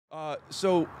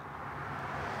So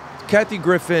Kathy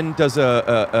Griffin does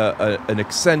an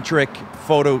eccentric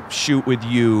photo shoot with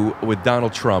you with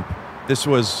Donald Trump. This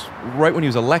was right when he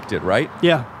was elected, right?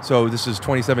 Yeah. So this is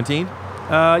 2017?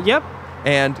 Yep.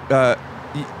 And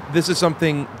this is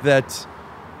something that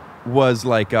was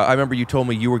like, I remember you told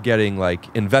me you were getting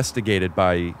like investigated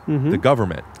by the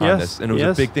government on this. And it was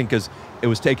a big thing because it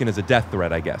was taken as a death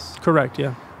threat, I guess. Correct,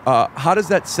 yeah. How does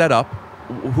that set up?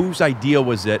 Whose idea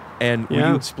was it? And will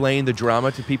you explain the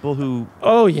drama to people who...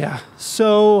 Oh, yeah.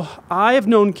 So I have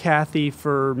known Kathy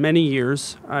for many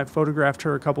years. I've photographed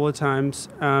her a couple of times.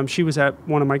 She was at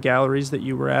one of my galleries that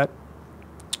you were at.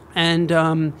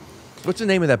 And... what's the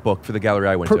name of that book for the gallery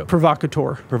I went to?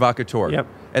 Provocateur. Provocateur. Yep.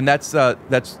 And that's not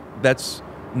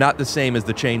the same as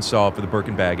the chainsaw for the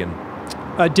Birkenbag. And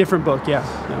a different book, yeah.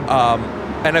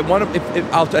 and I want to,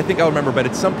 I think I'll remember, but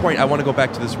at some point I want to go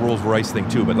back to this Rolls Royce thing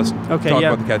too. But let's talk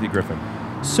about the Kathy Griffin.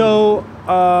 So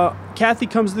Kathy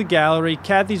comes to the gallery.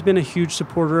 Kathy's been a huge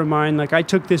supporter of mine. Like I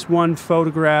took this one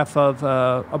photograph of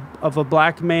a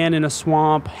black man in a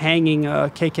swamp hanging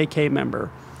a KKK member.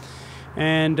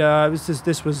 And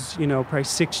this was, you know, probably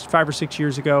 5 or 6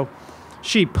 years ago.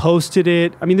 She posted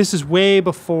it. I mean, this is way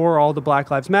before all the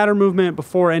Black Lives Matter movement,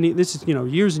 before any, this is, you know,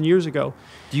 years and years ago.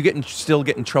 Do you still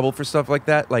get in trouble for stuff like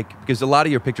that? Like, because a lot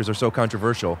of your pictures are so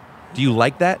controversial. Do you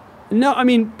like that? No, I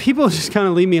mean, people just kind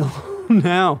of leave me alone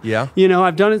now. Yeah. You know,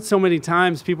 I've done it so many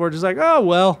times. People are just like, oh,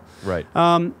 well. Right.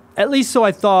 At least so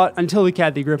I thought until the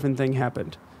Kathy Griffin thing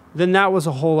happened. Then that was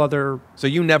a whole other... So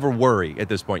you never worry at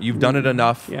this point. You've done it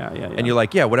enough. Yeah. And you're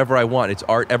like, yeah, whatever I want. It's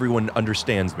art. Everyone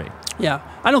understands me. Yeah.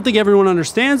 I don't think everyone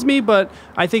understands me, but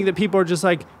I think that people are just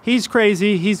like, he's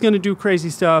crazy. He's going to do crazy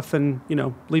stuff and, you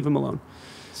know, leave him alone.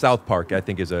 South Park, I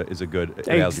think, is a good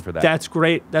analogy for that. That's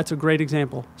great. That's a great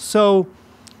example. So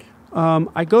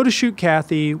I go to shoot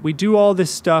Kathy. We do all this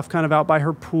stuff kind of out by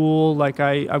her pool. Like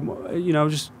I you know,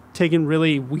 just taking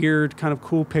really weird kind of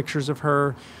cool pictures of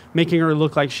her, making her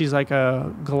look like she's like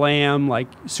a glam,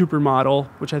 like supermodel,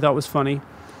 which I thought was funny.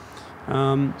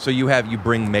 So you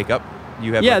bring makeup?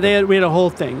 You have we had a whole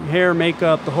thing, hair,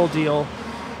 makeup, the whole deal.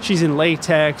 She's in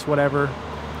latex, whatever.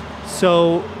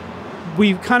 So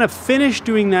we kind of finished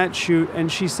doing that shoot,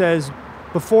 and she says,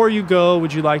 before you go,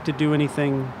 would you like to do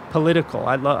anything political?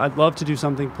 I'd love to do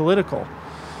something political.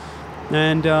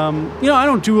 And, you know, I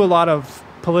don't do a lot of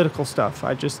political stuff.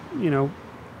 I just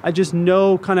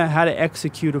know kind of how to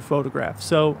execute a photograph.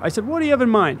 So I said, what do you have in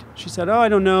mind? She said, oh, I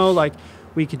don't know. Like,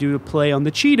 we could do a play on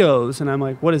the Cheetos. And I'm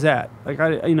like, what is that? Like, I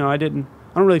don't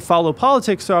really follow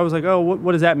politics. So I was like, oh,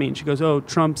 what does that mean? She goes, oh,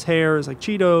 Trump's hair is like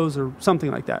Cheetos or something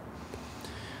like that.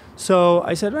 So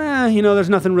I said, you know, there's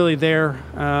nothing really there.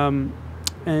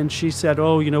 And she said,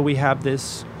 oh, you know, we have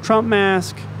this Trump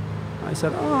mask. I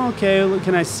said, oh, okay,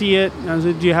 can I see it? And I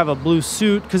said, do you have a blue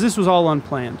suit? Because this was all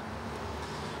unplanned.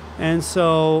 And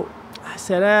so I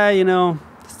said, you know,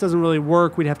 this doesn't really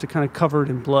work. We'd have to kind of cover it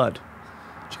in blood.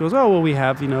 She goes, oh, well, we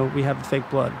have the fake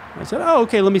blood. I said, oh,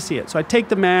 okay, let me see it. So I take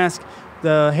the mask.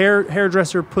 The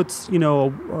hairdresser puts, you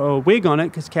know, a wig on it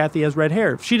because Kathy has red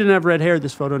hair. If she didn't have red hair,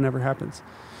 this photo never happens.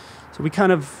 So we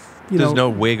kind of, There's no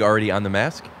wig already on the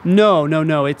mask? No.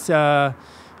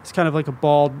 It's kind of like a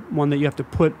bald one that you have to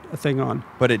put a thing on.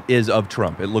 But it is of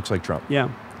Trump. It looks like Trump.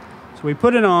 Yeah. So we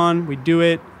put it on. We do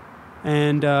it.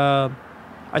 And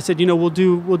I said, you know, we'll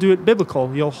do it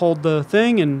biblical. You'll hold the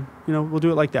thing and, you know, we'll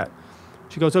do it like that.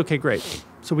 She goes, okay, great.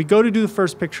 So we go to do the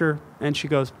first picture and she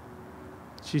goes,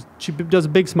 she does a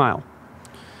big smile.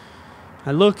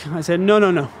 I look, I said,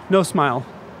 no smile.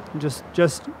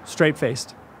 Just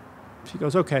straight-faced. She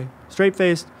goes, okay,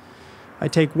 straight-faced. I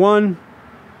take 1,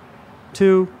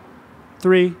 2,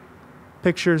 3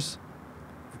 pictures.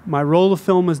 My roll of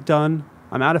film is done.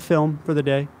 I'm out of film for the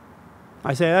day.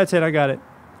 I say, that's it, I got it.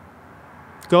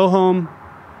 Go home,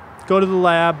 go to the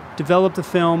lab, develop the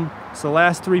film. It's the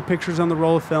last 3 pictures on the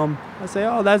roll of film. I say,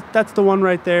 oh, that's the one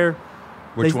right there.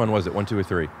 Which one was it, 1, 2, or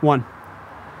 3? 1.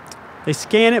 They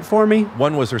scan it for me.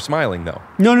 1 was her smiling, though.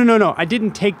 No. I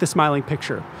didn't take the smiling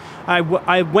picture.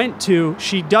 I went to,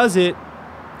 she does it.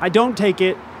 I don't take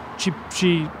it.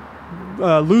 She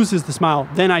loses the smile.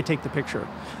 Then I take the picture.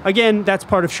 Again, that's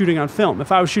part of shooting on film.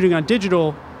 If I was shooting on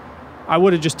digital, I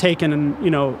would have just taken and,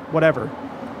 you know, whatever.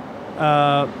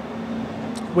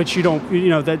 Which you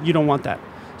don't want that.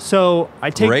 So I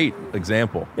take... Great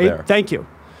example there. Thank you.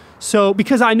 So,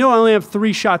 because I know I only have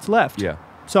 3 shots left. Yeah.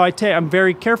 So I'm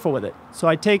very careful with it. So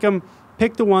I take them,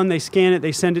 pick the one, they scan it,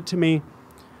 they send it to me.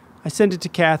 I send it to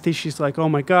Kathy. She's like, oh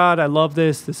my God, I love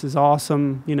this. This is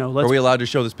awesome. You know, Are we allowed to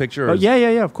show this picture? Yeah,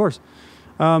 of course.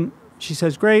 She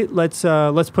says, great, let's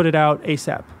put it out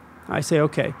ASAP. I say,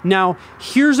 okay. Now,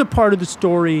 here's a part of the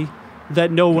story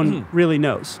that no one really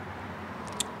knows.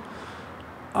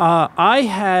 I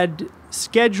had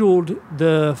scheduled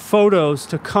the photos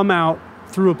to come out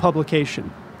through a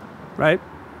publication, right?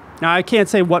 Now, I can't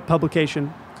say what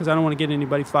publication because I don't want to get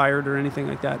anybody fired or anything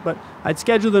like that, but I'd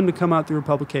scheduled them to come out through a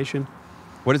publication.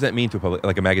 What does that mean to a public,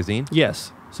 like a magazine?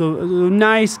 Yes. So a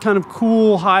nice, kind of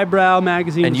cool, highbrow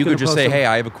magazine. And you could just say, hey,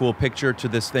 I have a cool picture to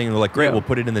this thing. And they're like, great, we'll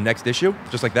put it in the next issue?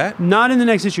 Just like that? Not in the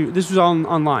next issue. This was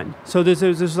online. So this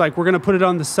is like, we're going to put it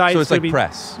on the site. So it's like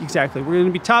press. Exactly. We're going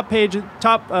to be top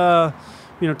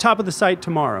of the site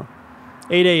tomorrow,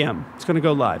 8 a.m. It's going to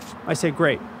go live. I say,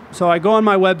 great. So I go on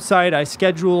my website, I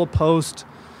schedule a post,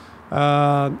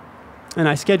 and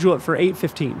I schedule it for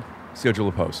 8:15. Schedule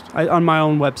a post. On my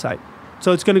own website.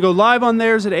 So it's going to go live on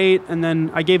theirs at 8, and then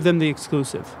I gave them the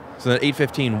exclusive. So then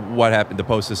 8:15, what happened? The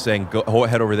post is saying, go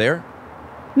head over there?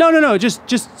 No.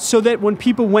 Just so that when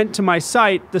people went to my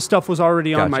site, the stuff was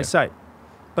already on my site.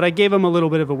 But I gave them a little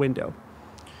bit of a window.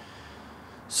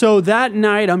 So that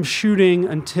night, I'm shooting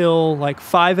until like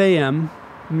 5 a.m.,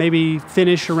 maybe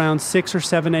finish around 6 or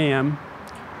 7 a.m.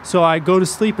 So I go to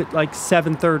sleep at like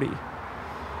 7:30.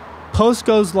 Post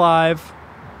goes live.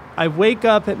 I wake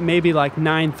up at maybe like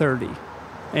 9:30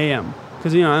 a.m.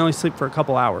 because, I only sleep for a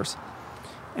couple hours.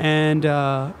 And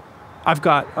I've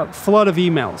got a flood of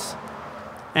emails,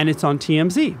 and it's on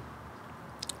TMZ.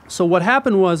 So what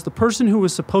happened was the person who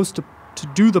was supposed to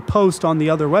do the post on the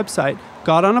other website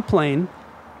got on a plane,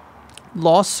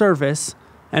 lost service,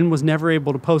 and was never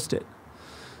able to post it.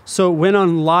 So it went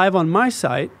on live on my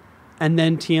site, and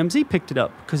then TMZ picked it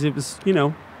up because it was,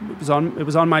 it was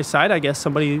on my site. I guess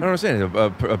somebody. I don't understand.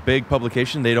 A big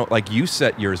publication, they don't, like, you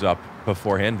set yours up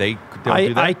beforehand. They don't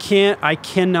do that? I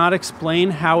cannot explain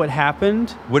how it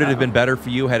happened. Would it have been better for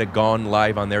you had it gone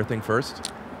live on their thing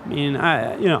first? I mean,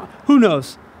 who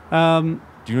knows? Do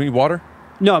you need water?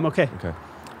 No, I'm okay. Okay.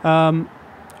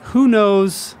 Who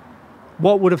knows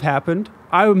what would have happened?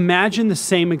 I imagine the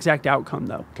same exact outcome,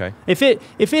 though. Okay. If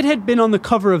it had been on the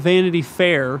cover of Vanity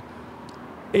Fair,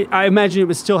 I imagine it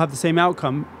would still have the same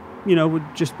outcome. It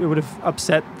would have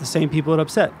upset the same people it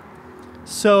upset.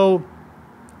 So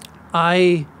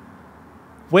I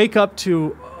wake up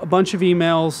to a bunch of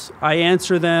emails. I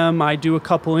answer them. I do a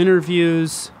couple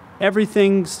interviews.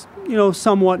 Everything's,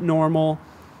 somewhat normal.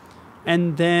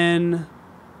 And then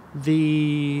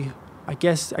I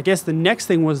guess the next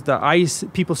thing was the ICE.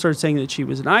 People started saying that she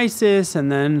was an ISIS,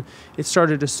 and then it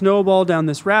started to snowball down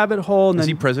this rabbit hole. And Is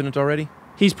he president already?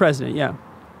 He's president, yeah.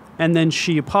 And then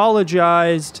she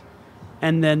apologized,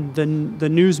 and then the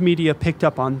news media picked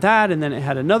up on that, and then it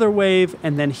had another wave,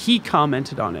 and then he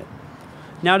commented on it.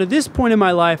 Now, to this point in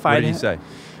my life, what did he say?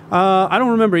 I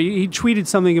don't remember. He tweeted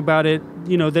something about it,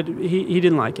 that he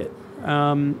didn't like it.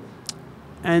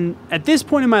 And at this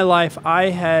point in my life, I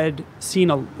had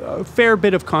seen a fair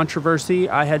bit of controversy.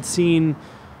 I had seen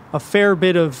a fair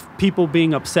bit of people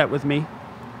being upset with me.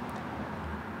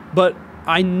 But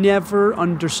I never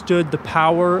understood the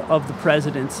power of the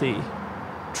presidency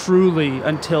truly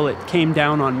until it came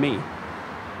down on me.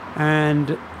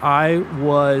 And I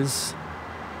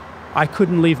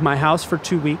couldn't leave my house for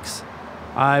 2 weeks.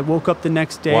 I woke up the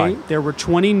next day. Why? There were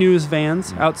 20 news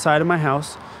vans outside of my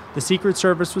house. The Secret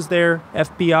Service was there,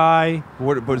 FBI.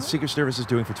 What the Secret Service is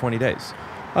doing for 20 days?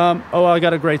 I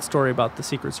got a great story about the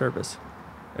Secret Service.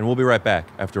 And we'll be right back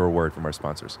after a word from our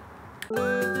sponsors.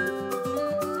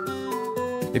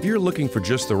 If you're looking for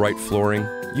just the right flooring,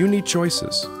 you need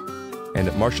choices. And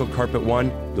at Marshall Carpet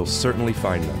One, you'll certainly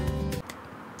find them.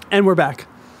 And we're back.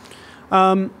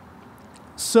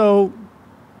 So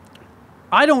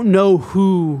I don't know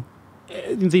who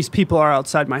these people are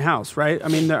outside my house, right? I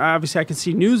mean, obviously I can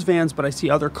see news vans, but I see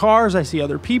other cars, I see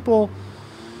other people.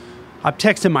 I've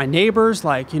texted my neighbors,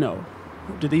 like,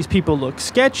 do these people look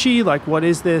sketchy? Like, what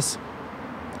is this?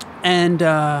 And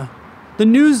the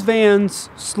news vans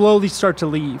slowly start to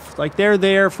leave. Like, they're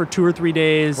there for 2 or 3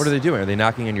 days. What are they doing? Are they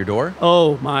knocking on your door?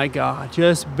 Oh, my God.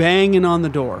 Just banging on the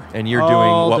door. And you're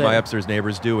doing what my upstairs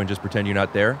neighbors do and just pretend you're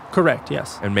not there? Correct,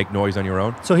 yes. And make noise on your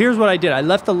own? So here's what I did. I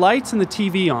left the lights and the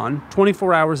TV on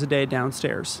 24 hours a day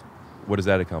downstairs. What does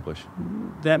that accomplish?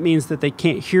 That means that they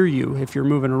can't hear you if you're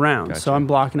moving around. Gotcha. So I'm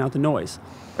blocking out the noise.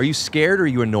 Are you scared or are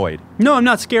you annoyed? No, I'm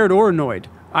not scared or annoyed.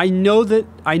 I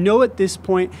know at this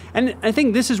point, and I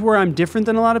think this is where I'm different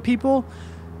than a lot of people.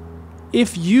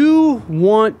 If you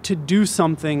want to do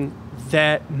something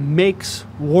that makes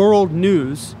world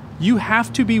news, you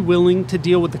have to be willing to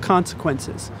deal with the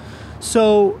consequences.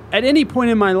 So at any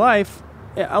point in my life,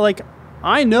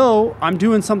 I know I'm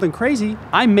doing something crazy.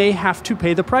 I may have to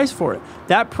pay the price for it.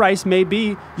 That price may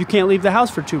be you can't leave the house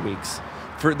for 2 weeks.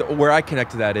 where I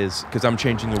connect to that is because I'm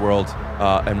changing the world,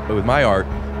 and with my art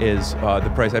is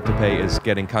the price I have to pay is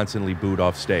getting constantly booed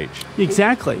off stage.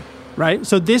 Exactly, right?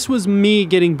 So this was me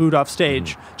getting booed off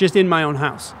stage, just in my own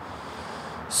house.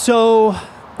 So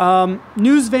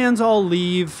news vans all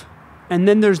leave, and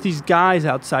then there's these guys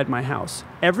outside my house.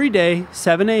 Every day,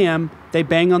 7 a.m., they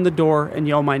bang on the door and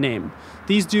yell my name.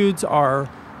 These dudes are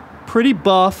pretty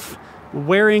buff,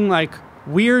 wearing like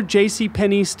weird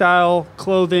JCPenney style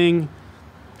clothing.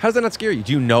 How does that not scare you?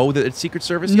 Do you know that it's Secret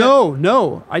Service yet?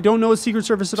 No. I don't know it's Secret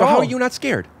Service at all. So how are you not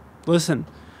scared? Listen,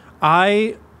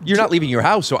 You're not leaving your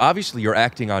house, so obviously you're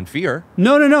acting on fear.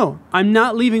 No. I'm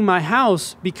not leaving my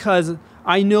house because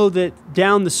I know that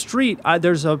down the street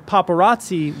there's a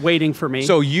paparazzi waiting for me.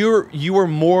 So you were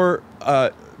more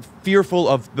fearful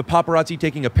of the paparazzi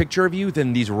taking a picture of you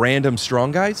than these random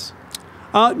strong guys?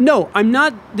 No, I'm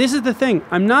not. This is the thing.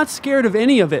 I'm not scared of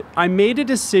any of it. I made a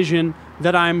decision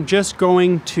that I'm just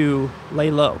going to lay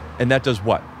low. And that does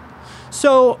what?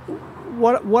 So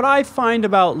what I find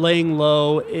about laying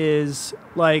low is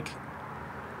like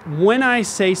when I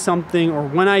say something or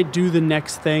when I do the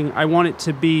next thing, I want it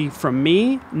to be from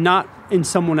me, not in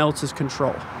someone else's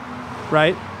control,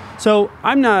 right? So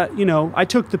I'm not, I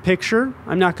took the picture.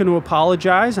 I'm not going to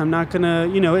apologize. I'm not going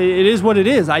to, it is what it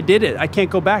is. I did it. I can't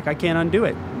go back. I can't undo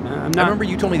it. I remember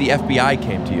you told me the FBI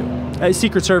came to you.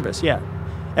 Secret Service, yeah.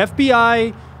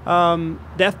 FBI,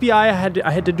 the FBI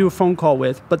I had to do a phone call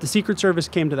with, but the Secret Service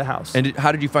came to the house. And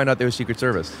how did you find out they were Secret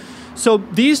Service? So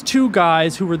these two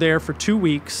guys who were there for 2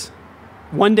 weeks,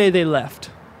 one day they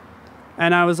left.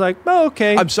 And I was like, oh,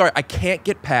 okay. I'm sorry, I can't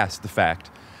get past the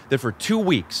fact that for 2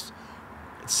 weeks,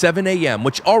 7 a.m.,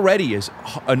 which already is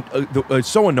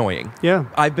so annoying. Yeah.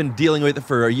 I've been dealing with it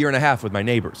for a year and a half with my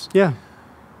neighbors. Yeah.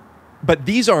 But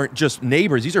these aren't just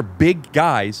neighbors. These are big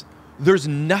guys. There's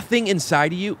nothing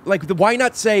inside of you. Like, why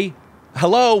not say,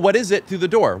 hello, what is it, through the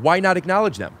door? Why not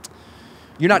acknowledge them?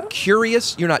 You're not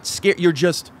curious. You're not scared. You're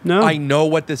just, no. I know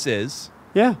what this is.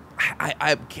 Yeah.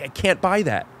 I can't buy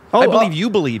that. Oh, I believe you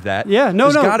believe that. Yeah,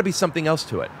 no. There's got to be something else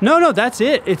to it. No, that's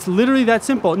it. It's literally that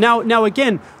simple. Now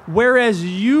again, whereas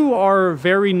you are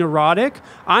very neurotic,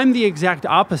 I'm the exact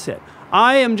opposite.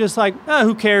 I am just like,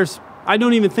 who cares? I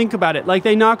don't even think about it. Like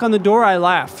they knock on the door, I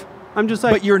laugh. I'm just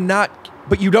like.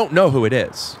 But you don't know who it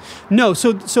is. No,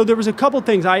 so there was a couple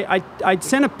things. I'd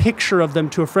sent a picture of them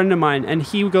to a friend of mine, and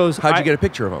he goes, how'd you get a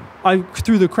picture of them?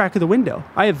 Through the crack of the window.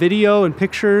 I have video and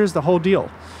pictures, the whole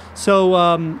deal. So,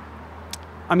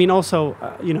 also,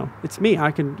 it's me.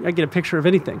 I get a picture of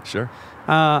anything. Sure.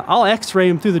 I'll X-ray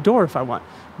him through the door if I want.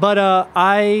 But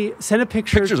I sent a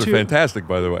picture. Pictures are fantastic,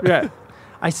 by the way. Yeah.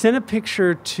 I sent a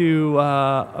picture to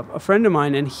a friend of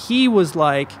mine, and he was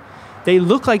like, they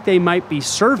look like they might be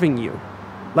serving you,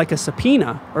 like a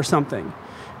subpoena or something.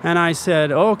 And I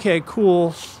said, okay,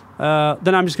 cool.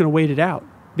 Then I'm just going to wait it out.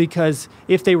 Because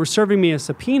if they were serving me a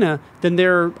subpoena, then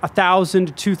they're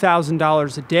 $1,000 to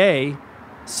 $2,000 a day.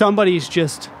 Somebody's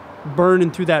just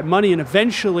burning through that money, and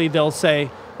eventually they'll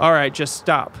say, all right, just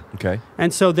stop. Okay.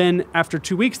 And so then after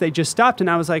 2 weeks, they just stopped, and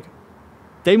I was like,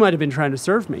 they might have been trying to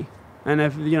serve me. And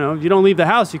if you don't leave the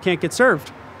house, you can't get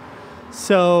served.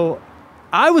 So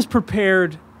I was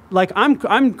prepared. Like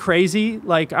I'm crazy.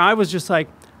 Like I was just like,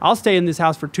 I'll stay in this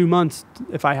house for 2 months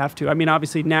if I have to. I mean,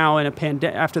 obviously now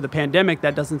after the pandemic,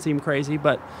 that doesn't seem crazy,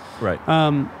 but right.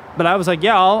 But I was like,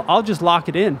 yeah, I'll just lock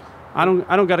it in. I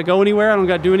don't got to go anywhere. I don't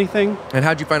got to do anything. And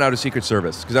how'd you find out a Secret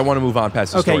Service? Because I want to move on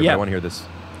past the story. Yeah. I want to hear this.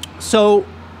 So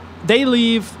they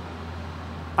leave.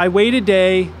 I wait a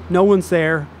day. No one's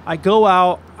there. I go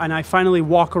out and I finally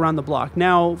walk around the block.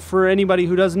 Now, for anybody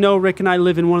who doesn't know, Rick and I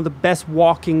live in one of the best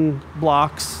walking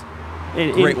blocks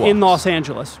in Los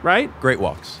Angeles, right? Great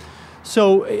walks.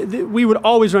 So we would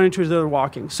always run into each other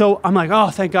walking. So I'm like, oh,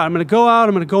 thank God. I'm going to go out.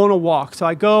 I'm going to go on a walk. So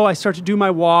I start to do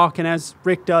my walk. And as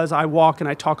Rick does, I walk and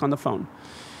I talk on the phone.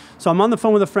 So I'm on the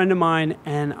phone with a friend of mine,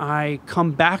 and I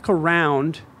come back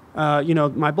around,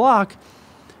 my block,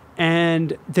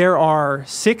 and there are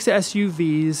 6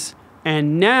 SUVs.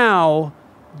 And now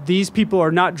these people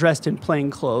are not dressed in plain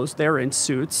clothes. They're in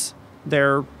suits.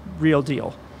 They're real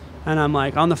deal. And I'm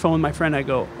like, on the phone with my friend, I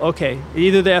go, okay,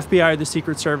 either the FBI or the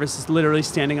Secret Service is literally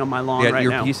standing on my lawn right now.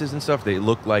 Your pieces and stuff, they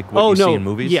look like what you see in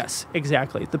movies? Yes,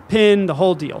 exactly. The pin, the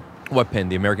whole deal. What pin?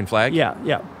 The American flag?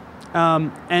 Yeah.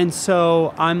 And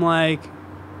so I'm like,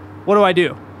 what do I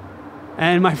do?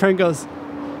 And my friend goes,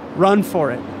 run for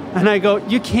it. And I go,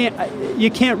 you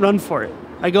can't run for it.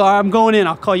 I go, I'm going in,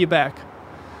 I'll call you back.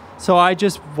 So I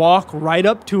just walk right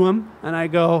up to him, and I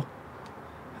go,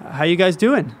 how you guys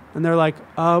doing? And they're like,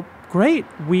 great,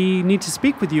 we need to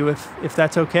speak with you if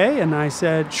that's okay. And I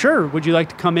said, sure, would you like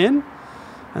to come in?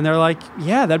 And they're like,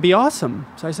 yeah, that'd be awesome.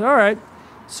 So I said, all right.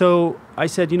 So I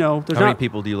said, there's How many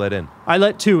people do you let in? I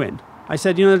let 2 in. I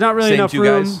said, there's not really enough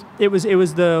room. Guys? It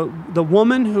was the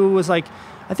woman who was like,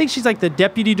 I think she's like the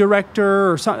deputy director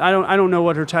or something. I don't know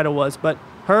what her title was, but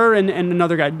her and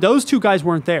another guy. Those 2 guys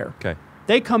weren't there. Okay.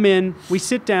 They come in, we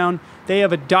sit down, they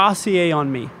have a dossier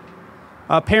on me.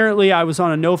 Apparently I was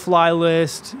on a no-fly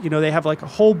list. They have like a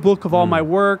whole book of all my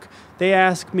work. They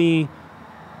ask me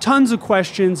tons of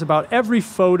questions about every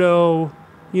photo.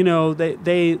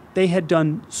 They had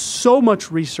done so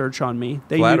much research on me.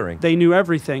 Flattering. They knew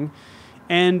everything.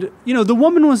 And, the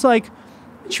woman was like,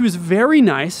 she was very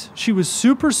nice. She was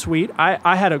super sweet.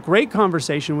 I had a great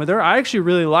conversation with her. I actually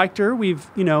really liked her. We've,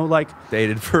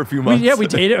 dated for a few months. We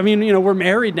dated. I mean, we're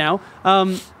married now.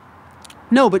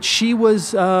 No, but she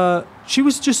was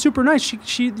just super nice.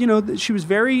 She was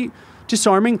very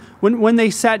disarming. When they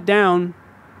sat down,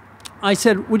 I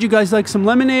said, would you guys like some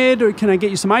lemonade or can I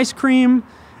get you some ice cream?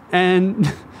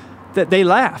 And that they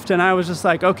laughed. And I was just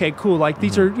like, okay, cool. Like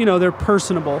these are, they're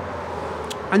personable.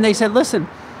 And they said, listen,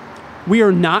 we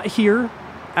are not here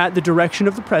at the direction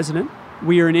of the president.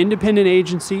 We are an independent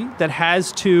agency that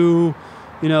has to,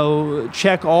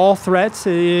 check all threats,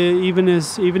 even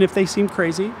if they seem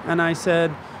crazy. And I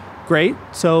said, great.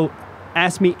 So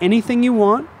ask me anything you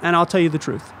want, and I'll tell you the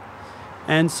truth.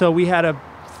 And so we had a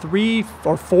 3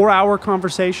 or 4 hour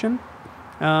conversation.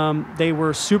 They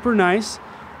were super nice.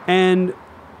 And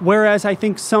whereas I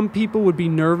think some people would be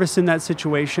nervous in that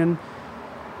situation,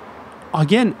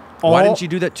 again, why didn't you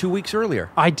do that 2 weeks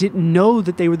earlier? I didn't know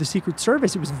that they were the Secret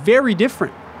Service. It was very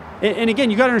different. And again,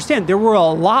 you got to understand, there were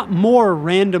a lot more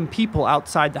random people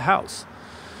outside the house.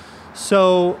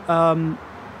 So,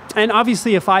 and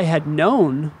obviously if I had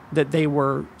known that they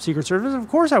were Secret Service, of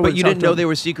course I would have. But you didn't know they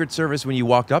were Secret Service when you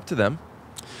walked up to them.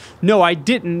 No, I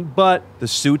didn't, but... The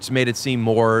suits made it seem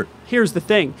more... Here's the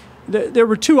thing. There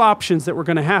were 2 options that were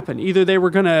going to happen. Either they were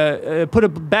going to put a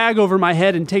bag over my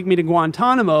head and take me to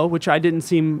Guantanamo, which I didn't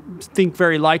think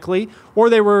very likely, or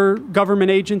they were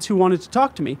government agents who wanted to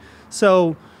talk to me.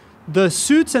 So the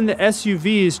suits and the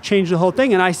SUVs changed the whole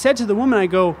thing. And I said to the woman, I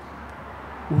go,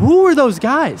 who are those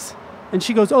guys? And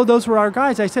she goes, oh, those were our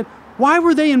guys. I said, why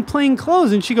were they in plain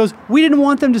clothes? And she goes, we didn't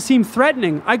want them to seem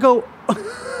threatening. I go...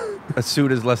 A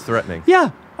suit is less threatening.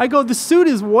 Yeah. I go, the suit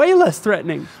is way less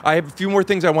threatening. I have a few more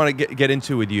things I want to get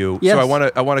into with you. Yes. So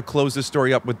I want to close this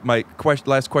story up with my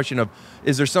last question of,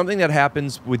 is there something that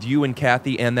happens with you and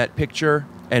Kathy and that picture,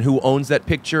 and who owns that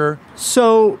picture?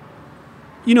 So,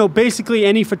 basically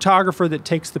any photographer that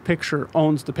takes the picture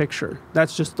owns the picture.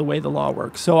 That's just the way the law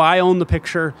works. So I own the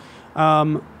picture.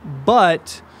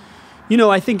 But...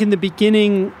 I think in the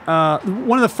beginning,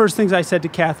 one of the first things I said to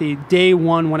Kathy, day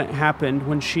one when it happened,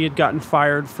 when she had gotten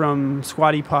fired from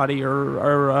Squatty Potty or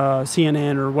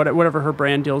CNN or whatever her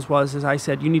brand deals was, is I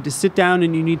said, you need to sit down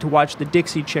and you need to watch the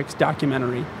Dixie Chicks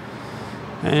documentary.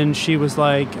 And she was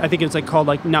like, I think it was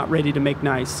called Not Ready to Make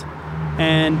Nice.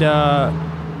 And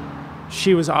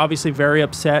she was obviously very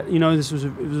upset. It was a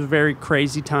very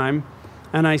crazy time.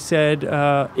 And I said,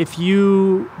 if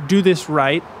you do this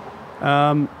right,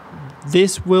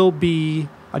 this will be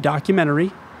a documentary,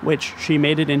 which she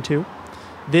made it into.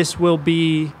 This will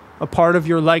be a part of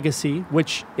your legacy,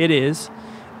 which it is.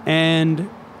 And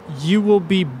you will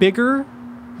be bigger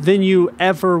than you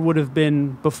ever would have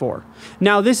been before.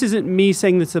 Now, this isn't me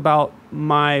saying this about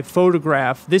my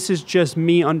photograph. This is just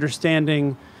me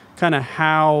understanding kind of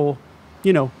how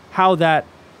that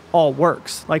all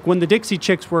works. Like when the Dixie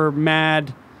Chicks were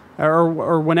mad,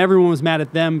 or when everyone was mad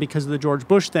at them because of the George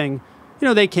Bush thing,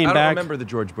 they came back. I don't remember the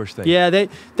George Bush thing. Yeah,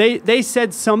 they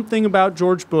said something about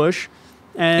George Bush.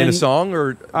 And in a song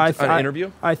or an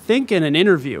interview? I think in an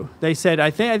interview. They said,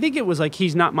 I think it was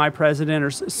he's not my president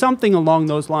or something along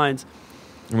those lines.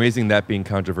 Amazing that being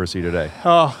controversy today.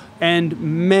 Oh, and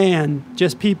man,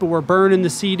 just people were burning the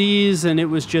CDs, and it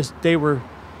was just, they were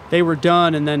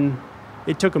done, and then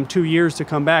it took them 2 years to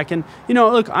come back. And,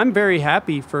 look, I'm very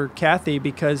happy for Kathy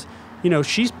because...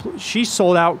 she's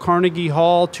sold out Carnegie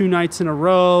Hall 2 nights in a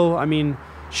row. I mean,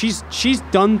 she's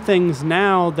done things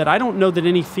now that I don't know that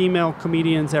any female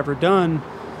comedian's ever done.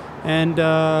 And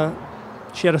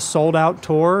she had a sold out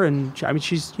tour, and I mean,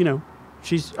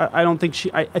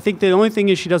 I think the only thing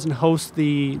is she doesn't host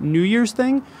the New Year's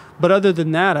thing. But other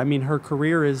than that, I mean, her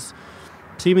career is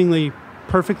seemingly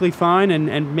perfectly fine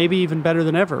and maybe even better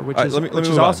than ever, which is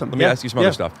awesome. Let me ask you some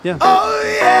other stuff. Yeah.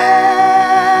 Oh, yeah!